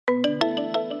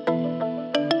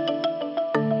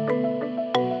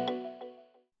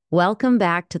Welcome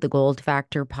back to the Gold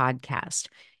Factor podcast,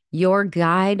 your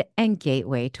guide and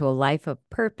gateway to a life of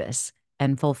purpose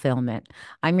and fulfillment.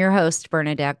 I'm your host,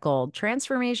 Bernadette Gold,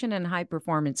 transformation and high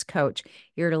performance coach,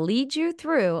 here to lead you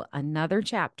through another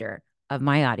chapter of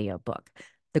my audiobook,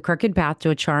 The Crooked Path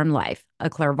to a Charmed Life, a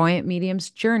clairvoyant medium's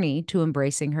journey to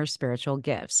embracing her spiritual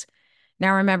gifts.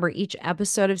 Now, remember, each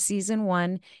episode of season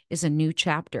 1 is a new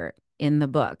chapter in the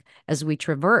book as we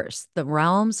traverse the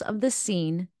realms of the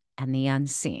seen and the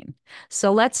unseen.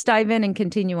 So let's dive in and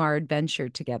continue our adventure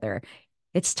together.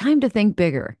 It's time to think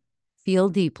bigger, feel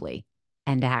deeply,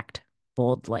 and act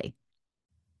boldly.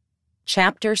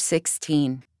 Chapter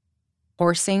 16,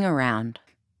 Horsing Around.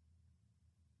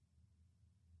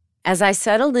 As I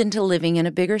settled into living in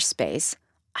a bigger space,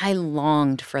 I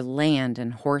longed for land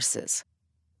and horses,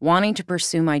 wanting to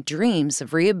pursue my dreams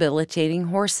of rehabilitating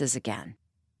horses again.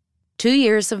 2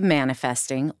 years of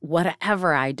manifesting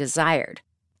whatever I desired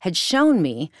had shown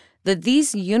me that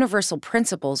these universal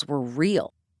principles were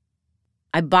real.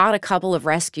 I bought a couple of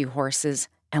rescue horses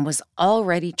and was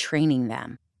already training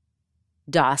them.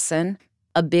 Dawson,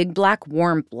 a big black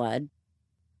warm blood,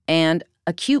 and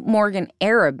a cute Morgan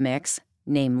Arab mix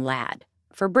named Lad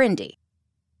for Brindy,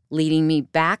 leading me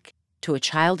back to a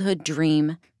childhood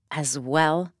dream as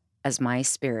well as my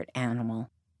spirit animal.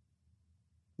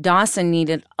 Dawson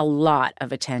needed a lot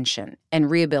of attention and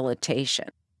rehabilitation.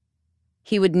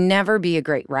 He would never be a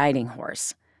great riding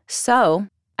horse, so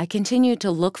I continued to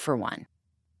look for one.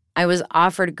 I was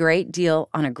offered a great deal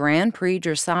on a Grand Prix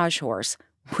dressage horse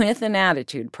with an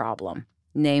attitude problem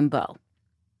named Bo.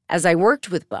 As I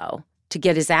worked with Bo to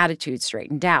get his attitude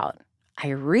straightened out, I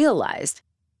realized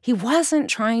he wasn't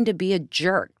trying to be a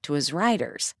jerk to his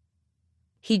riders.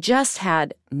 He just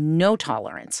had no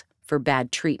tolerance for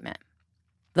bad treatment.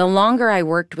 The longer I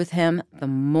worked with him, the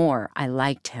more I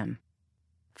liked him.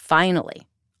 Finally,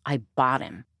 I bought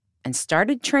him and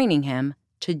started training him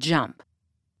to jump.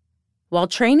 While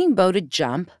training Bo to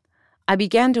jump, I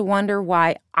began to wonder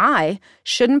why I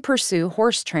shouldn't pursue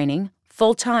horse training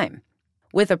full-time.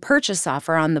 With a purchase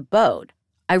offer on the boat,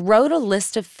 I wrote a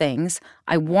list of things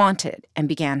I wanted and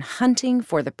began hunting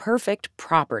for the perfect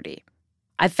property.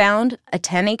 I found a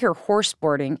 10-acre horse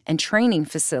boarding and training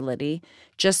facility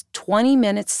just 20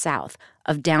 minutes south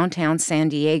of downtown San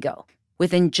Diego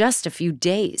within just a few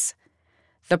days.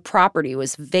 The property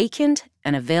was vacant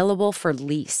and available for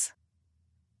lease.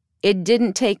 It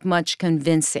didn't take much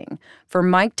convincing for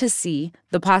Mike to see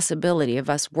the possibility of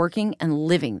us working and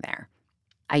living there.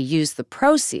 I used the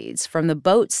proceeds from the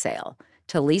boat sale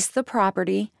to lease the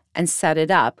property and set it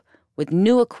up with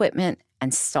new equipment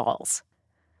and stalls.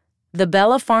 The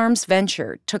Bella Farms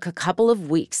venture took a couple of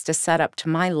weeks to set up to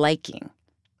my liking.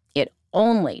 It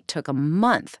only took a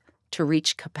month to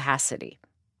reach capacity.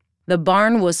 The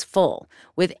barn was full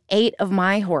with 8 of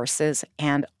my horses,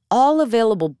 and all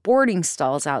available boarding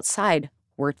stalls outside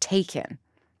were taken.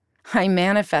 I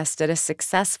manifested a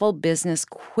successful business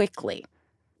quickly.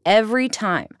 Every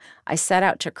time I set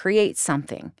out to create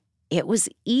something, it was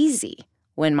easy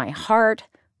when my heart,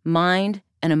 mind,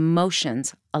 and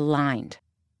emotions aligned.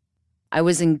 I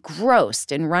was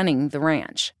engrossed in running the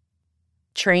ranch,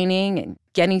 training and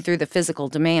getting through the physical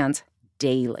demands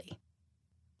daily.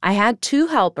 I had 2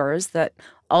 helpers that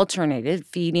alternated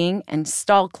feeding and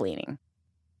stall cleaning.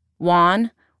 Juan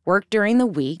worked during the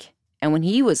week, and when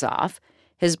he was off,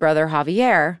 his brother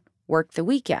Javier worked the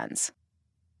weekends.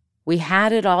 We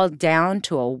had it all down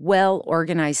to a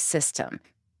well-organized system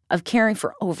of caring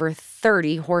for over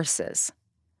 30 horses.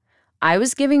 I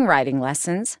was giving riding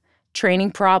lessons,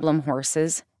 training problem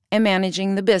horses, and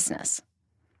managing the business.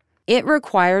 It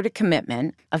required a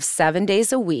commitment of 7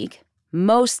 days a week,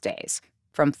 most days,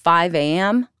 from 5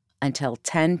 a.m. until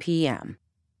 10 p.m.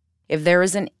 If there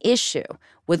was an issue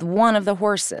with one of the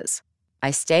horses,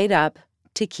 I stayed up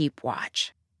to keep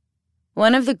watch.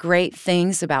 One of the great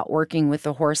things about working with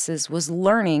the horses was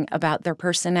learning about their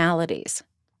personalities.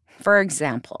 For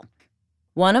example,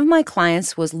 one of my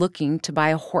clients was looking to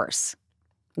buy a horse.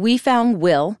 We found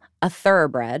Will, a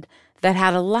thoroughbred, that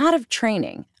had a lot of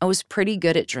training and was pretty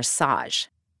good at dressage.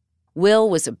 Will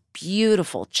was a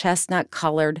beautiful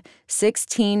chestnut-colored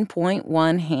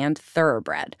 16.1 hand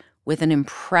thoroughbred with an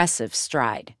impressive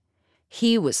stride.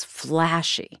 He was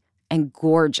flashy and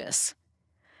gorgeous.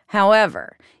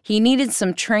 However, he needed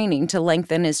some training to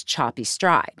lengthen his choppy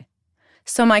stride.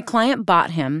 So my client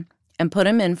bought him and put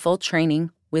him in full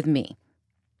training with me.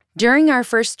 During our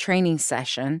first training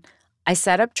session, I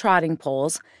set up trotting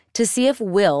poles to see if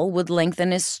Will would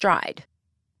lengthen his stride.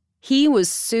 He was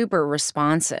super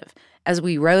responsive as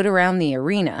we rode around the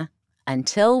arena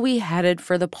until we headed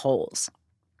for the poles.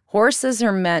 Horses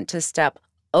are meant to step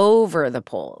over the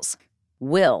poles.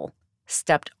 Will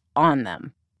stepped on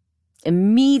them.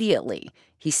 Immediately,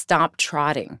 he stopped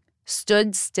trotting,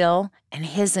 stood still, and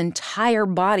his entire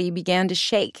body began to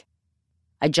shake.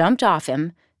 I jumped off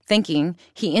him, thinking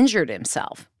he injured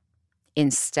himself.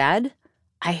 Instead,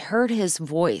 I heard his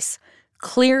voice,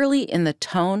 clearly in the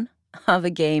tone of a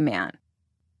gay man.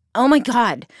 "Oh my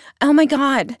God! Oh my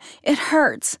God! It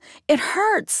hurts! It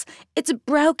hurts! It's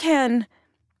broken!"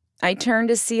 I turned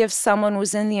to see if someone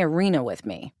was in the arena with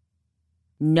me.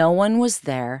 No one was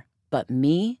there but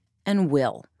me and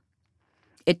Will.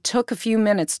 It took a few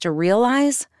minutes to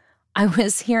realize I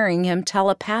was hearing him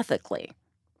telepathically.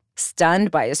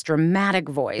 Stunned by his dramatic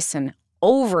voice and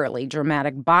overly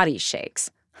dramatic body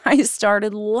shakes, I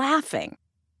started laughing.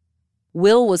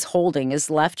 Will was holding his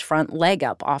left front leg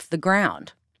up off the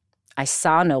ground. I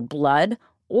saw no blood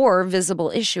or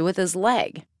visible issue with his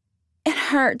leg. "It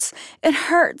hurts, it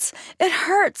hurts, it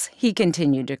hurts," he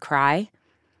continued to cry.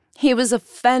 He was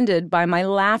offended by my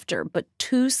laughter, but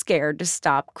too scared to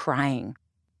stop crying.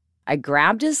 I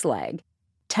grabbed his leg,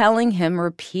 telling him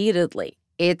repeatedly,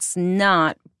 "It's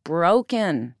not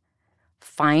broken."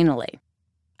 Finally,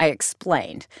 I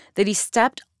explained that he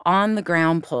stepped on the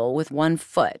ground pole with one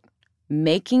foot,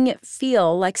 making it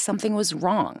feel like something was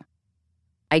wrong.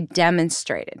 I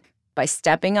demonstrated by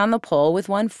stepping on the pole with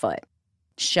one foot,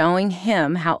 showing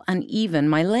him how uneven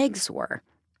my legs were.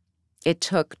 It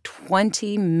took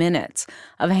 20 minutes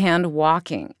of hand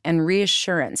walking and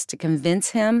reassurance to convince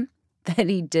him that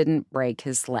he didn't break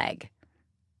his leg.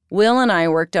 Will and I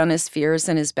worked on his fears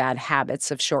and his bad habits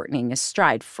of shortening his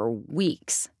stride for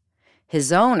weeks.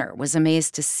 His owner was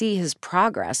amazed to see his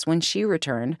progress when she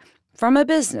returned from a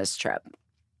business trip.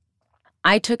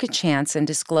 I took a chance and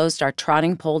disclosed our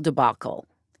trotting pole debacle,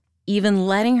 even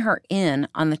letting her in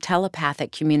on the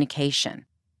telepathic communication.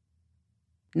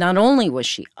 Not only was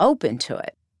she open to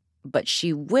it, but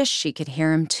she wished she could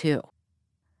hear him too.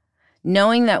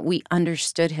 Knowing that we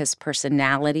understood his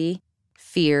personality,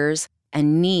 fears,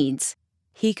 and needs,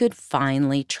 he could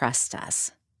finally trust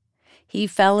us. He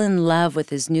fell in love with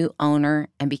his new owner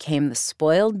and became the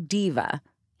spoiled diva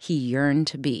he yearned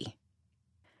to be.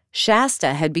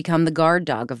 Shasta had become the guard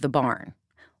dog of the barn.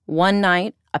 One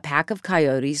night, a pack of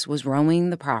coyotes was roaming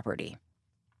the property.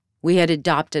 We had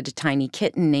adopted a tiny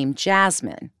kitten named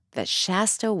Jasmine that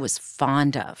Shasta was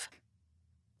fond of.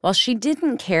 While she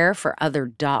didn't care for other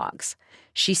dogs,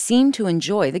 she seemed to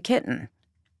enjoy the kitten.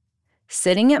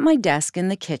 Sitting at my desk in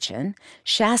the kitchen,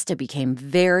 Shasta became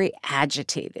very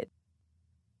agitated.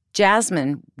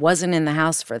 Jasmine wasn't in the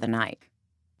house for the night.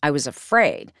 I was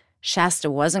afraid Shasta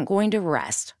wasn't going to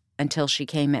rest until she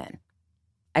came in.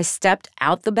 I stepped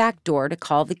out the back door to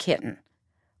call the kitten,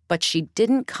 but she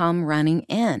didn't come running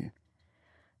in.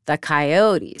 The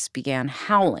coyotes began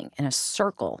howling in a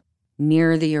circle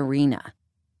near the arena.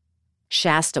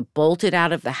 Shasta bolted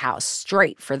out of the house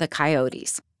straight for the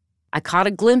coyotes. I caught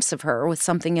a glimpse of her with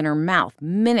something in her mouth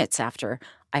minutes after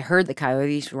I heard the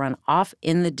coyotes run off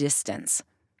in the distance.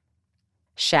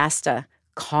 Shasta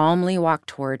calmly walked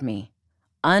toward me,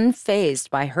 unfazed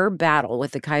by her battle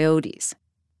with the coyotes.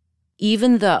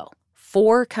 Even though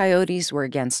 4 coyotes were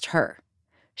against her,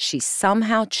 she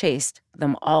somehow chased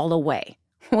them all away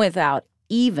without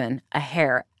even a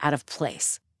hair out of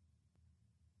place.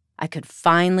 I could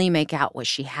finally make out what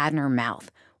she had in her mouth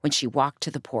when she walked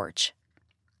to the porch.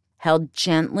 Held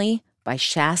gently by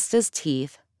Shasta's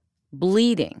teeth,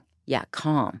 bleeding yet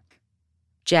calm,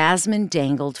 Jasmine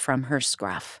dangled from her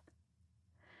scruff.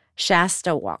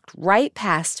 Shasta walked right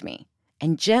past me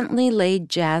and gently laid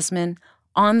Jasmine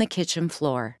on the kitchen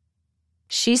floor.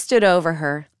 She stood over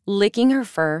her, licking her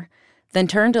fur, then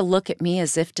turned to look at me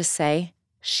as if to say,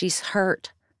 "She's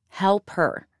hurt. Help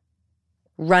her."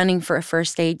 Running for a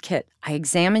first aid kit, I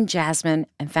examined Jasmine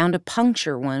and found a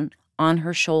puncture wound on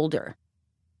her shoulder.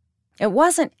 It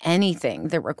wasn't anything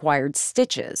that required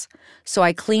stitches, so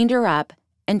I cleaned her up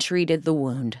and treated the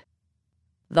wound.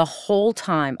 The whole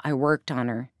time I worked on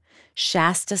her,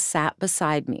 Shasta sat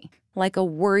beside me like a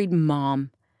worried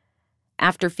mom.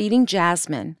 After feeding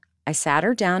Jasmine, I sat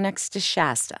her down next to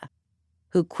Shasta,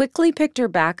 who quickly picked her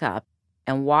back up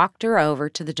and walked her over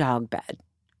to the dog bed.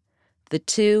 The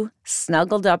two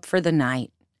snuggled up for the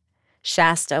night.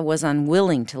 Shasta was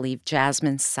unwilling to leave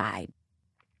Jasmine's side.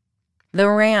 The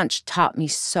ranch taught me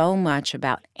so much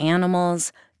about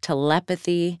animals,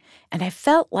 telepathy, and I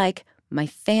felt like my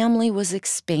family was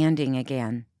expanding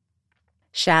again.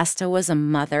 Shasta was a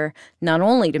mother not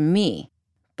only to me,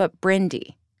 but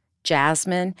Brindy,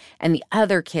 Jasmine, and the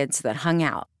other kids that hung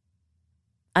out.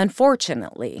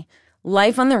 Unfortunately,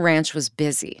 life on the ranch was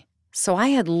busy, so I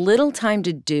had little time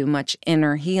to do much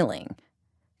inner healing.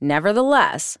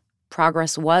 Nevertheless,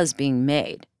 progress was being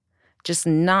made, just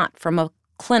not from a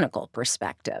clinical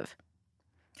perspective.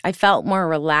 I felt more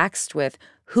relaxed with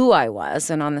who I was,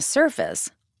 and on the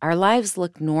surface, our lives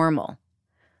looked normal.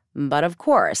 But of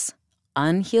course,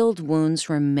 unhealed wounds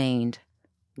remained,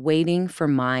 waiting for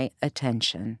my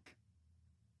attention.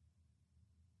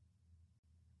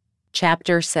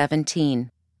 Chapter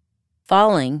 17.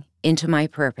 Falling into My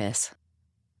Purpose.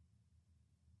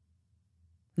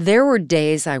 There were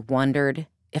days I wondered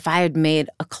if I had made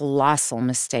a colossal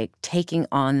mistake taking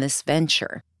on this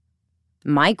venture.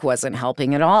 Mike wasn't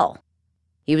helping at all.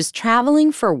 He was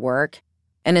traveling for work,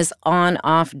 and his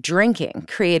on-off drinking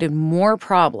created more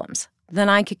problems than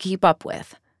I could keep up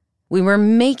with. We were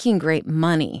making great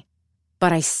money,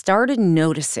 but I started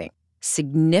noticing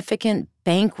significant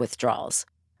bank withdrawals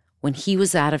when he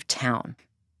was out of town.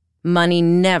 Money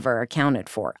never accounted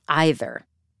for either.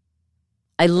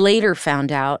 I later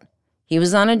found out he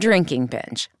was on a drinking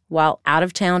binge while out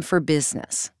of town for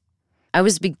business. I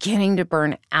was beginning to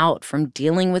burn out from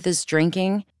dealing with his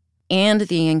drinking and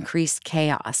the increased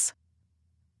chaos.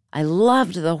 I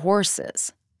loved the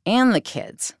horses and the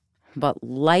kids, but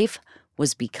life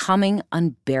was becoming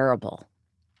unbearable.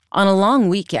 On a long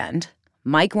weekend,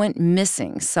 Mike went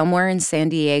missing somewhere in San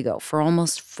Diego for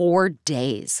almost 4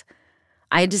 days.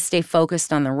 I had to stay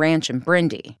focused on the ranch in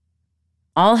Brindy.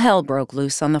 All hell broke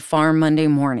loose on the farm Monday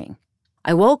morning.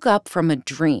 I woke up from a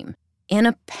dream in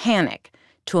a panic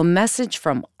to a message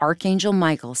from Archangel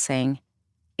Michael saying,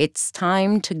 "It's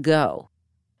time to go.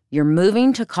 You're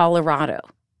moving to Colorado.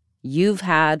 You've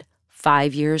had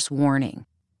 5 years warning."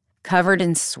 Covered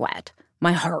in sweat,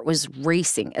 my heart was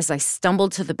racing as I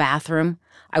stumbled to the bathroom.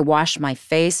 I washed my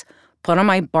face, put on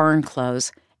my barn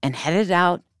clothes, and headed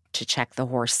out to check the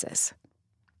horses.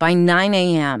 By 9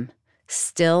 a.m.,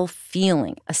 still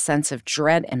feeling a sense of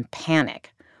dread and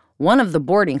panic, one of the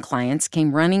boarding clients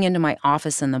came running into my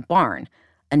office in the barn,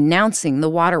 announcing the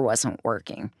water wasn't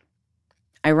working.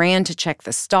 I ran to check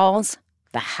the stalls,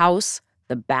 the house,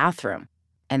 the bathroom,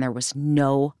 and there was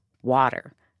no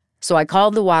water. So I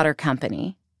called the water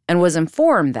company and was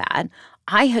informed that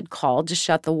I had called to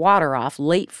shut the water off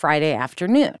late Friday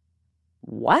afternoon.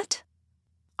 What?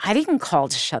 I didn't call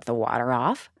to shut the water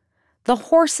off. The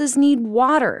horses need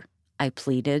water, I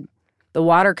pleaded. The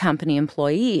water company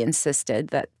employee insisted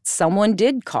that someone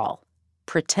did call,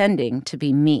 pretending to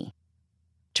be me.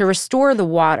 To restore the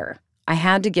water, I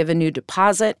had to give a new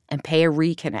deposit and pay a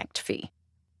reconnect fee.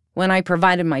 When I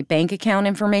provided my bank account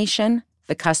information,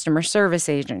 the customer service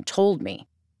agent told me,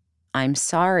 "I'm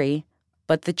sorry,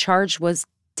 but the charge was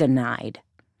denied."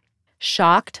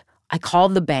 Shocked, I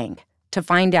called the bank to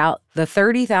find out the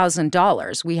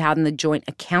 $30,000 we had in the joint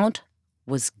account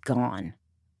was gone.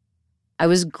 I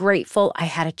was grateful I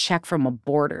had a check from a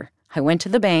boarder. I went to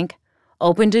the bank,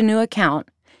 opened a new account,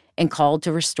 and called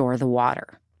to restore the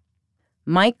water.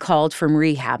 Mike called from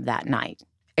rehab that night,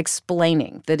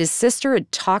 explaining that his sister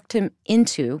had talked him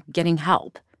into getting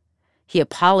help. He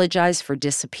apologized for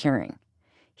disappearing.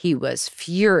 He was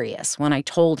furious when I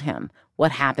told him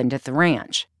what happened at the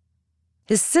ranch.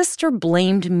 His sister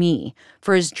blamed me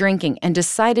for his drinking and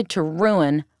decided to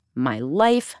ruin my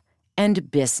life and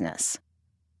business.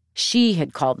 She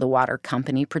had called the water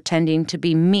company pretending to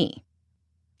be me.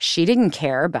 She didn't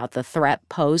care about the threat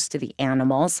posed to the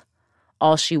animals.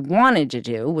 All she wanted to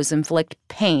do was inflict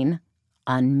pain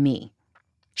on me.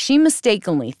 She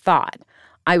mistakenly thought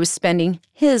I was spending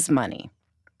his money.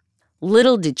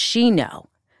 Little did she know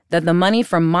that the money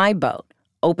from my boat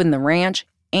opened the ranch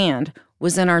and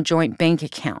was in our joint bank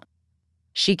account.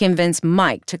 She convinced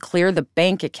Mike to clear the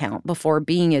bank account before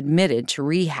being admitted to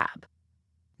rehab.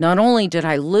 Not only did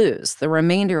I lose the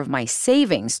remainder of my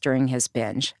savings during his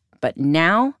binge, but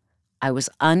now I was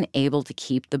unable to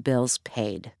keep the bills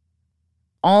paid.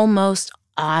 Almost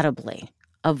audibly,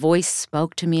 a voice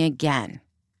spoke to me again.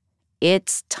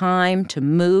 "It's time to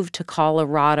move to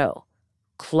Colorado.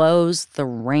 Close the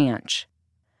ranch."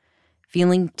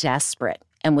 Feeling desperate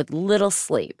and with little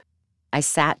sleep, I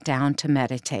sat down to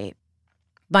meditate.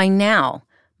 By now,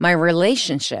 my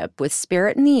relationship with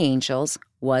Spirit and the angels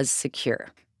was secure.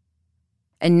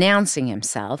 Announcing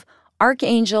himself,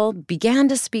 Archangel began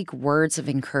to speak words of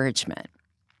encouragement.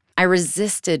 I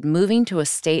resisted moving to a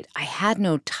state I had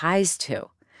no ties to.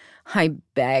 I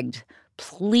begged,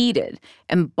 pleaded,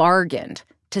 and bargained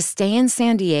to stay in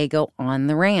San Diego on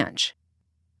the ranch.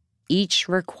 Each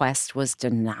request was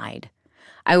denied.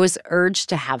 I was urged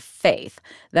to have faith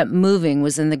that moving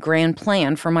was in the grand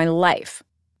plan for my life.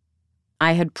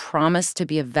 I had promised to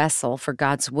be a vessel for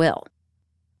God's will.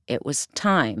 It was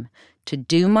time to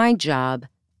do my job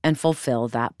and fulfill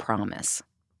that promise.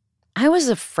 I was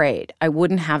afraid I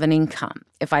wouldn't have an income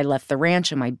if I left the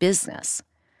ranch and my business.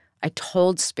 I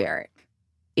told Spirit,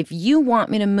 if you want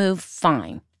me to move,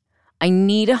 fine. I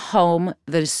need a home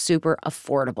that is super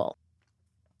affordable.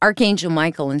 Archangel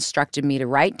Michael instructed me to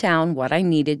write down what I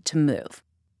needed to move,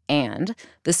 and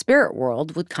the spirit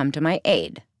world would come to my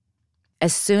aid.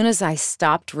 As soon as I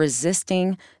stopped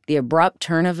resisting the abrupt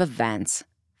turn of events,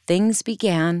 things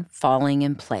began falling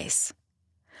in place.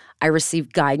 I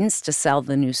received guidance to sell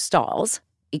the new stalls,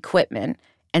 equipment,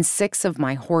 and 6 of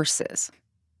my horses.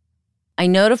 I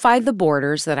notified the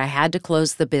boarders that I had to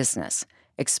close the business,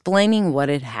 explaining what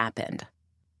had happened.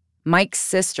 Mike's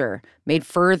sister made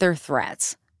further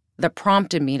threats that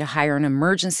prompted me to hire an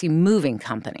emergency moving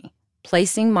company,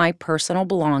 placing my personal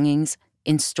belongings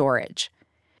in storage.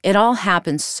 It all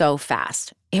happened so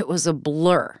fast, it was a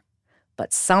blur.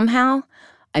 But somehow,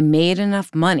 I made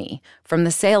enough money from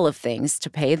the sale of things to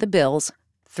pay the bills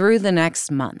through the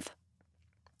next month.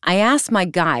 I asked my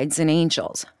guides and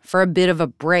angels for a bit of a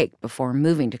break before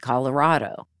moving to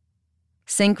Colorado.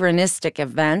 Synchronistic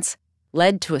events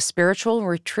led to a spiritual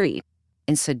retreat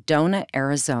in Sedona,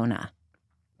 Arizona.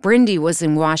 Brindy was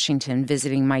in Washington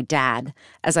visiting my dad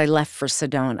as I left for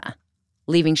Sedona,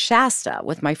 leaving Shasta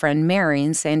with my friend Mary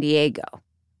in San Diego.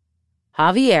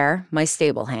 Javier, my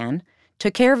stable hand,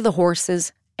 took care of the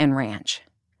horses and ranch.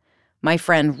 My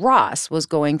friend Ross was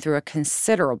going through a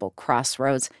considerable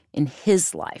crossroads in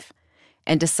his life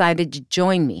and decided to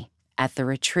join me at the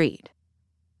retreat.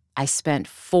 I spent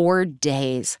 4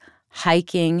 days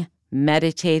hiking,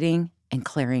 meditating, and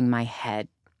clearing my head.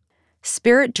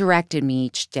 Spirit directed me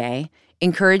each day,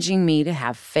 encouraging me to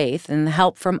have faith in the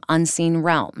help from unseen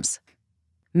realms.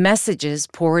 Messages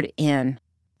poured in.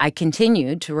 I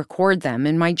continued to record them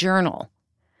in my journal.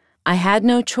 I had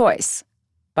no choice.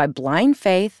 By blind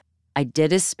faith, I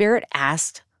did as Spirit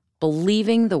asked,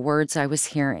 believing the words I was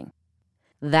hearing.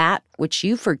 That which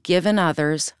you forgive in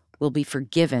others will be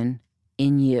forgiven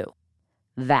in you.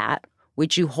 That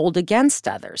which you hold against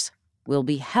others will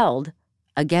be held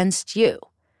against you.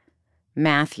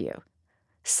 Matthew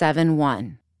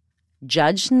 7:1.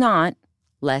 Judge not,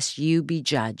 lest you be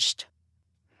judged.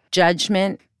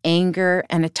 Judgment, anger,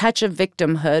 and a touch of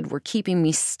victimhood were keeping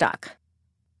me stuck.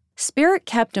 Spirit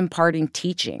kept imparting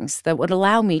teachings that would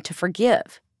allow me to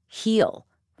forgive, heal,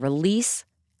 release,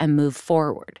 and move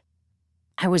forward.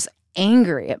 I was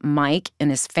angry at Mike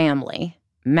and his family,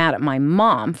 mad at my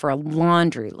mom for a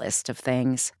laundry list of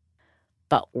things.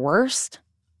 But worst,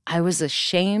 I was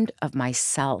ashamed of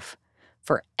myself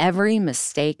for every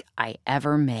mistake I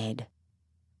ever made.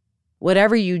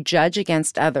 Whatever you judge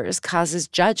against others causes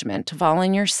judgment to fall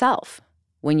on yourself.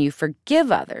 When you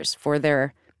forgive others for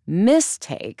their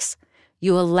mistakes,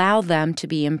 you allow them to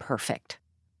be imperfect.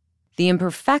 The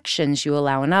imperfections you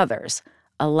allow in others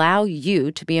allow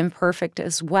you to be imperfect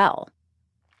as well.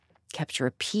 Kept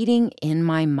repeating in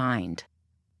my mind.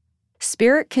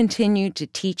 Spirit continued to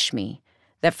teach me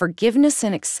that forgiveness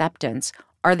and acceptance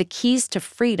are the keys to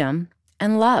freedom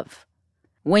and love.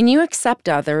 When you accept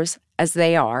others as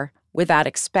they are without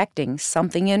expecting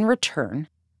something in return,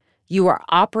 you are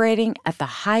operating at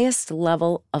the highest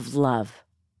level of love.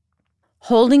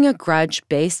 Holding a grudge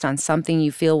based on something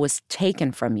you feel was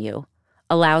taken from you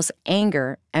allows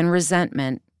anger and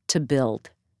resentment to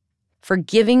build.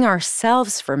 Forgiving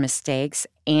ourselves for mistakes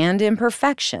and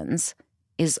imperfections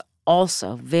is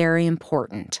also very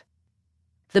important.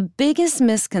 The biggest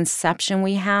misconception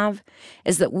we have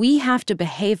is that we have to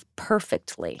behave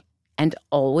perfectly and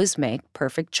always make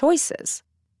perfect choices.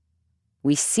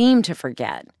 We seem to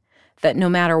forget that no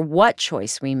matter what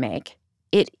choice we make,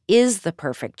 it is the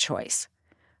perfect choice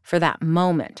for that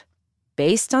moment,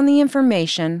 based on the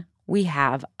information we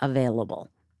have available.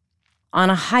 On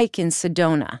a hike in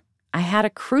Sedona, I had a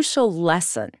crucial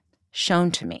lesson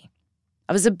shown to me.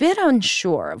 I was a bit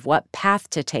unsure of what path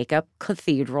to take up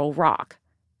Cathedral Rock.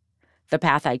 The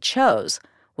path I chose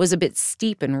was a bit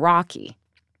steep and rocky.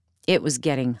 It was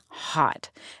getting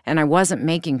hot, and I wasn't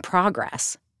making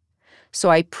progress. So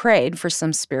I prayed for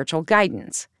some spiritual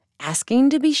guidance, asking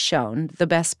to be shown the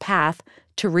best path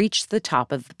to reach the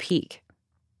top of the peak.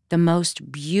 The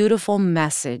most beautiful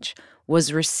message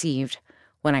was received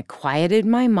when I quieted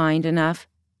my mind enough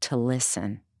to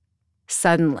listen.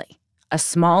 Suddenly, a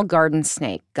small garden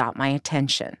snake got my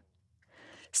attention.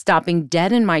 Stopping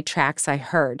dead in my tracks, I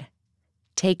heard,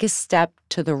 "Take a step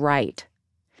to the right."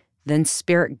 Then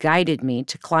Spirit guided me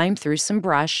to climb through some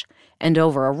brush and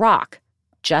over a rock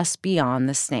just beyond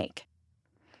the snake.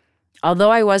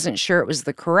 Although I wasn't sure it was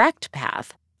the correct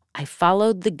path, I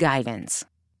followed the guidance.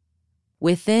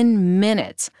 Within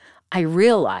minutes, I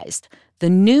realized the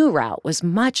new route was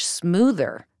much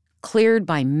smoother, cleared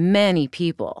by many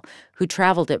people who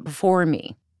traveled it before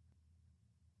me.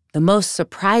 The most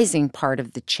surprising part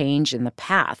of the change in the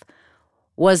path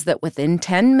was that within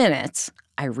 10 minutes,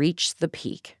 I reached the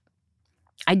peak.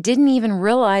 I didn't even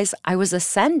realize I was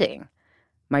ascending.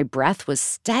 My breath was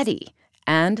steady,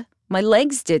 and my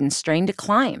legs didn't strain to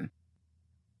climb.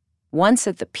 Once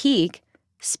at the peak,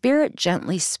 Spirit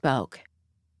gently spoke.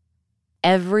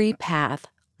 Every path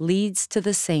leads to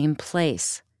the same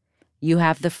place. You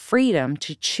have the freedom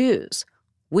to choose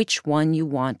which one you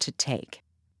want to take.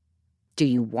 Do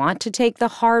you want to take the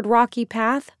hard, rocky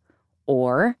path?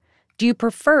 Or do you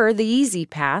prefer the easy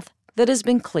path that has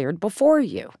been cleared before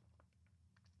you?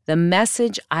 The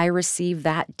message I received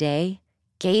that day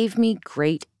gave me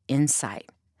great insight.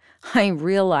 I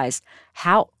realized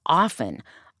how often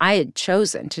I had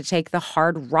chosen to take the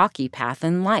hard, rocky path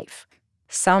in life,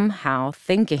 somehow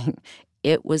thinking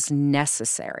it was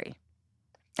necessary.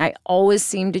 I always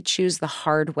seemed to choose the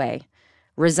hard way,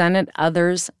 resented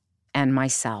others and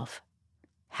myself.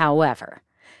 However,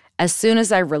 as soon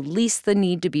as I released the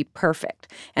need to be perfect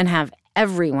and have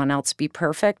everyone else be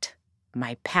perfect,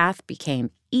 my path became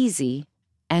easy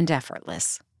and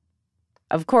effortless.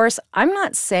 Of course, I'm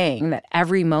not saying that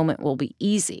every moment will be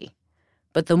easy,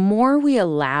 but the more we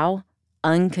allow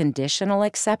unconditional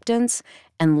acceptance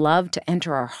and love to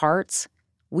enter our hearts,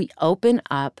 we open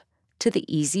up to the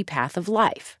easy path of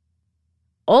life.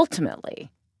 Ultimately,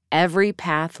 every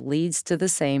path leads to the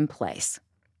same place,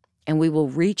 and we will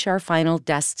reach our final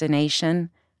destination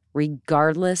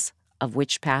regardless of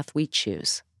which path we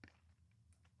choose.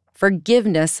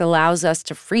 Forgiveness allows us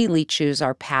to freely choose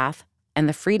our path and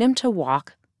the freedom to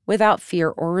walk without fear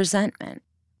or resentment.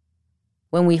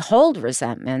 When we hold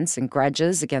resentments and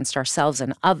grudges against ourselves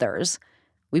and others,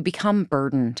 we become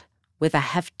burdened with a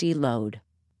hefty load.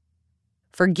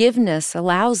 Forgiveness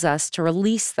allows us to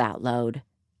release that load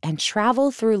and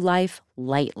travel through life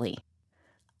lightly,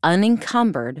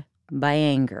 unencumbered by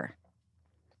anger.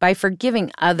 By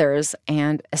forgiving others,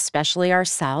 and especially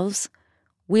ourselves,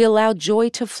 we allow joy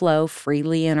to flow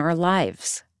freely in our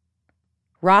lives.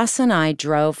 Ross and I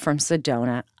drove from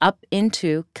Sedona up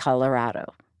into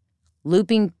Colorado,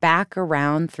 looping back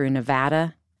around through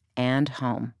Nevada and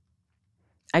home.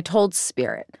 I told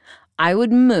Spirit I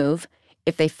would move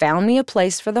if they found me a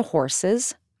place for the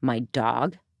horses, my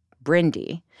dog,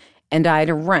 Brindy, and I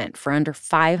to rent for under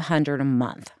 $500 a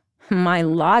month. My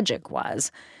logic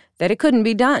was that it couldn't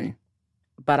be done,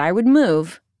 but I would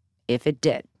move if it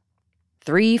did.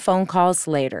 3 phone calls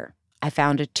later, I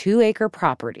found a 2-acre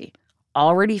property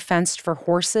already fenced for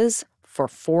horses for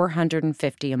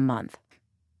 $450 a month.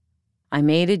 I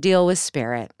made a deal with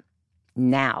Spirit.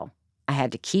 Now I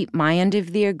had to keep my end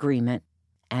of the agreement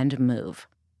and move.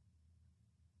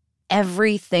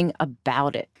 Everything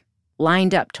about it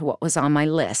lined up to what was on my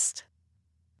list.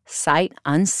 Sight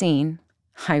unseen,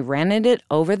 I rented it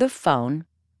over the phone.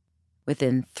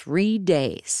 Within 3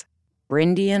 days,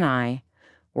 Brindy and I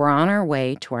were on our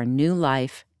way to our new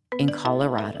life in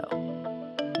Colorado,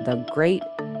 the great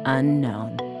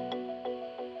unknown.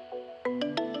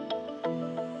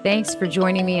 Thanks for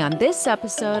joining me on this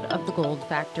episode of the Gold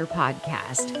Factor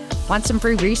podcast. Want some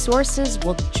free resources?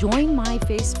 Well, join my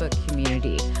Facebook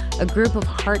community, a group of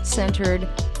heart-centered,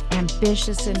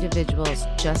 ambitious individuals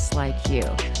just like you.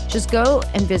 Just go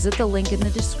and visit the link in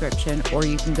the description, or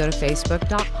you can go to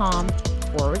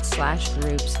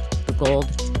facebook.com/groups, The Gold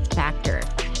Factor.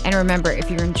 And remember, if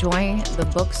you're enjoying the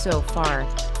book so far,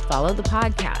 follow the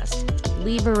podcast.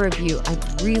 Leave a review.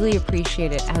 I'd really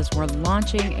appreciate it as we're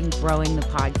launching and growing the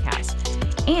podcast.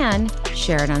 And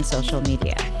share it on social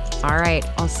media. All right,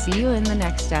 I'll see you in the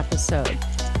next episode.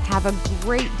 Have a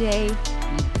great day.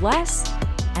 Be blessed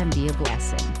and be a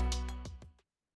blessing.